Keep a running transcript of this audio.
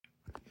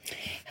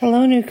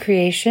Hello, New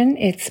Creation.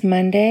 It's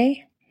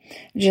Monday,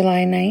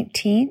 July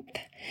 19th,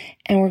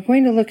 and we're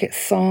going to look at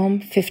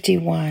Psalm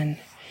 51.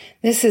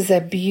 This is a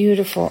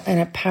beautiful and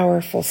a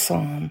powerful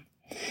psalm.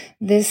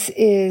 This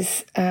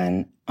is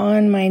an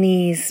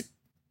on-my-knees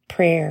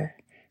prayer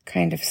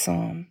kind of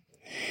psalm.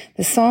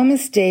 The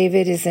psalmist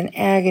David is in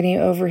agony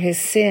over his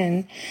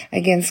sin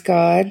against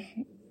God,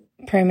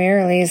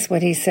 primarily is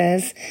what he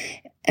says,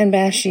 and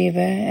Bathsheba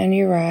and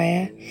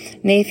Uriah.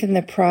 Nathan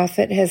the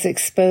prophet has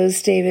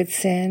exposed David's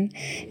sin,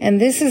 and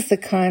this is the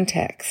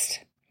context.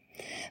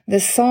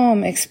 The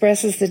psalm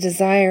expresses the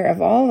desire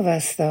of all of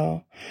us,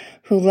 though,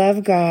 who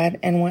love God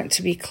and want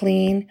to be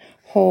clean,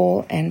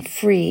 whole, and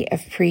free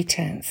of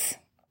pretense.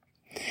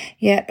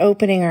 Yet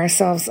opening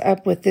ourselves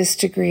up with this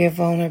degree of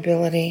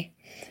vulnerability,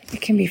 it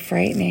can be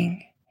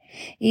frightening.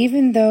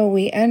 Even though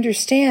we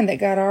understand that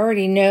God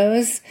already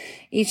knows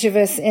each of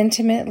us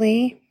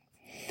intimately,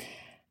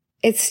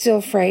 it's still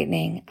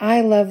frightening.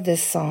 I love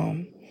this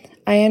psalm.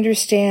 I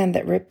understand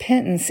that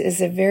repentance is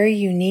a very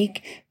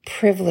unique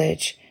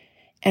privilege,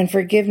 and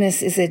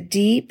forgiveness is a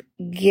deep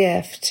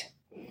gift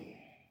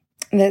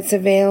that's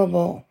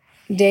available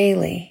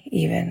daily,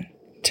 even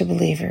to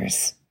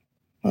believers.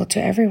 Well,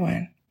 to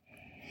everyone.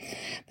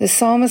 The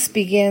psalmist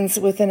begins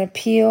with an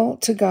appeal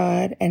to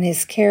God and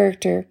his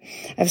character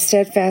of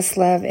steadfast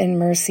love and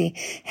mercy.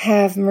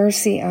 Have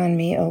mercy on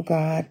me, O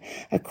God,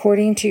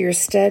 according to your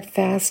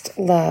steadfast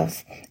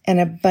love and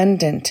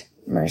abundant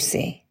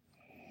mercy.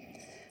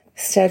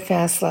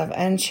 Steadfast love,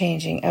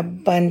 unchanging,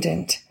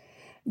 abundant,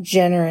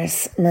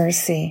 generous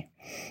mercy.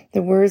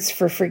 The words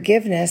for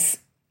forgiveness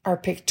are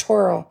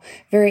pictorial,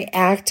 very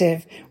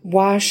active.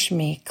 Wash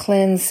me,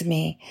 cleanse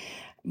me,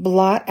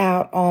 blot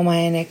out all my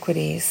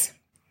iniquities.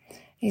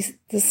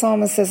 The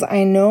psalmist says,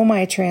 I know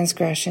my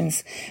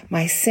transgressions.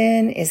 My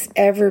sin is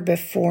ever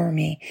before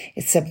me.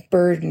 It's a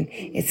burden.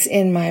 It's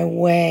in my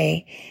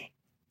way.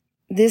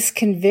 This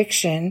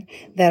conviction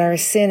that our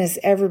sin is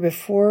ever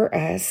before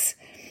us,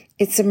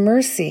 it's a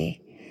mercy.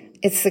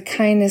 It's the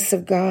kindness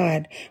of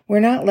God. We're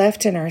not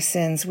left in our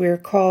sins. We're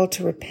called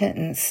to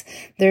repentance.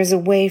 There's a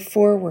way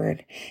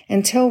forward.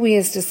 Until we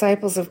as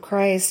disciples of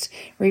Christ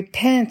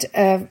repent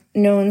of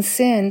known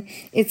sin,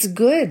 it's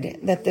good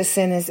that the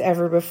sin is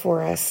ever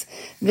before us.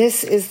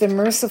 This is the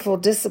merciful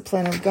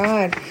discipline of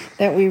God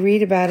that we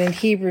read about in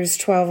Hebrews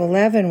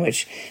 12:11,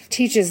 which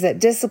teaches that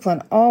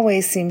discipline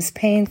always seems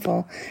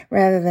painful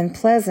rather than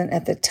pleasant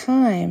at the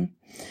time,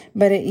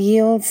 but it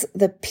yields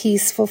the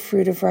peaceful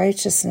fruit of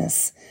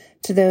righteousness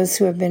to those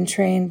who have been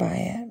trained by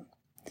it.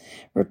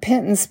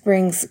 Repentance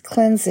brings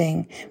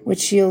cleansing,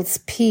 which yields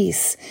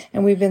peace.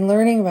 And we've been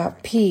learning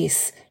about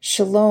peace,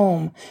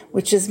 shalom,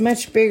 which is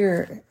much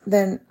bigger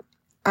than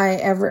I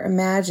ever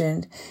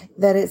imagined,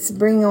 that it's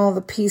bringing all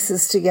the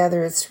pieces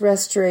together. It's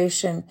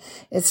restoration,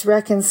 it's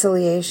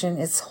reconciliation,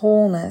 it's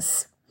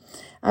wholeness.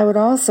 I would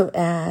also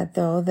add,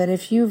 though, that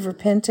if you've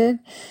repented,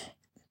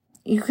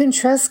 you can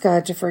trust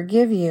God to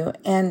forgive you.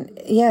 And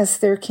yes,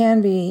 there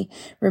can be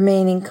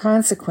remaining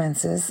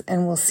consequences,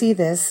 and we'll see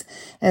this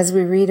as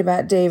we read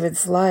about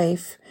David's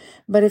life.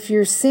 But if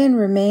your sin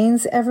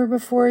remains ever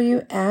before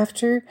you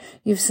after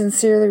you've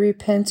sincerely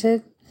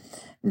repented,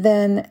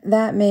 then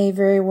that may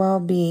very well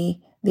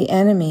be the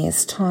enemy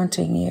is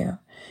taunting you.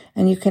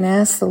 And you can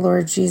ask the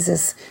Lord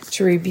Jesus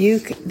to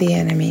rebuke the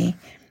enemy,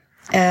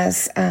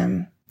 as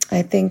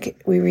I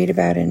think we read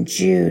about in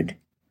Jude.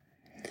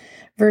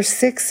 Verse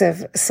 6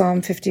 of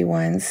Psalm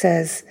 51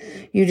 says,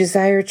 You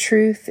desire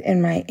truth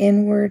in my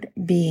inward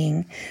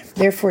being.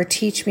 Therefore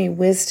teach me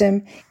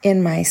wisdom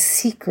in my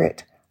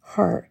secret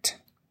heart.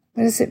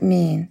 What does it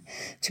mean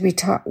to be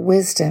taught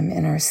wisdom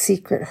in our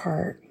secret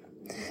heart?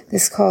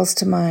 This calls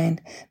to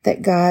mind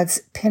that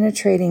God's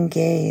penetrating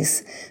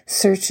gaze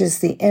searches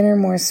the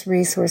innermost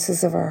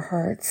resources of our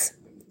hearts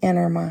and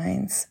our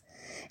minds.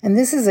 And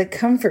this is a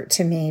comfort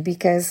to me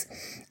because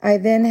I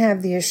then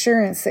have the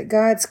assurance that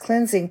God's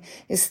cleansing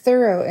is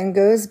thorough and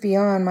goes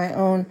beyond my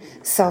own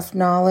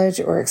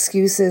self-knowledge or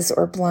excuses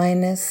or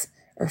blindness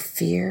or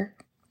fear.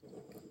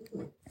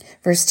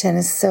 Verse 10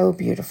 is so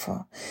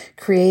beautiful.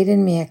 Create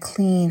in me a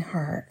clean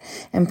heart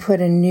and put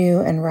a new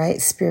and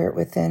right spirit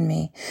within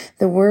me.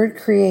 The word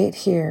create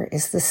here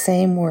is the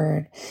same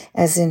word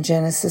as in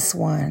Genesis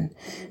 1.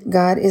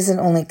 God isn't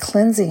only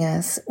cleansing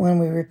us when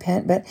we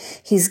repent, but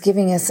he's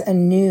giving us a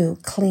new,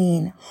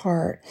 clean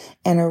heart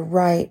and a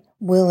right,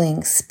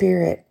 willing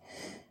spirit.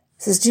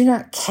 It says, do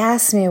not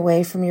cast me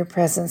away from your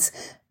presence.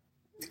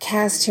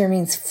 Cast here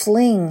means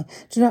fling.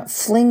 Do not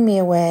fling me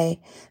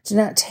away. Do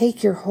not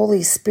take your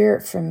Holy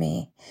Spirit from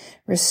me.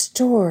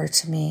 Restore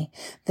to me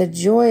the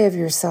joy of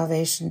your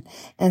salvation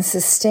and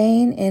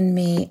sustain in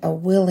me a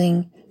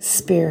willing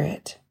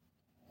spirit.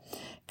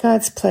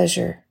 God's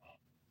pleasure,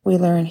 we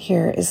learn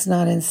here, is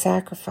not in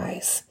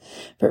sacrifice,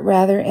 but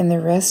rather in the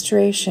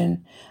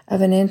restoration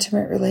of an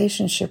intimate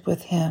relationship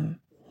with him.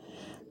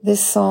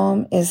 This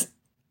psalm is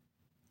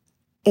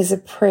a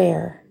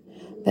prayer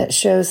that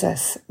shows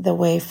us the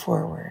way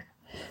forward.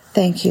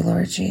 Thank you,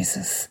 Lord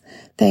Jesus.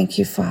 Thank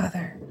you,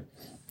 Father.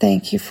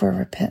 Thank you for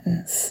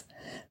repentance.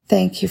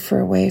 Thank you for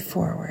a way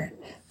forward.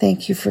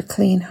 Thank you for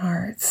clean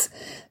hearts.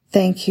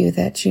 Thank you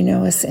that you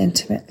know us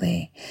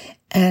intimately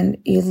and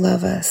you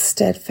love us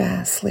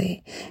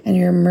steadfastly and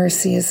your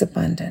mercy is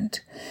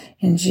abundant.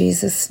 In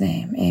Jesus'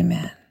 name,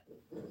 amen.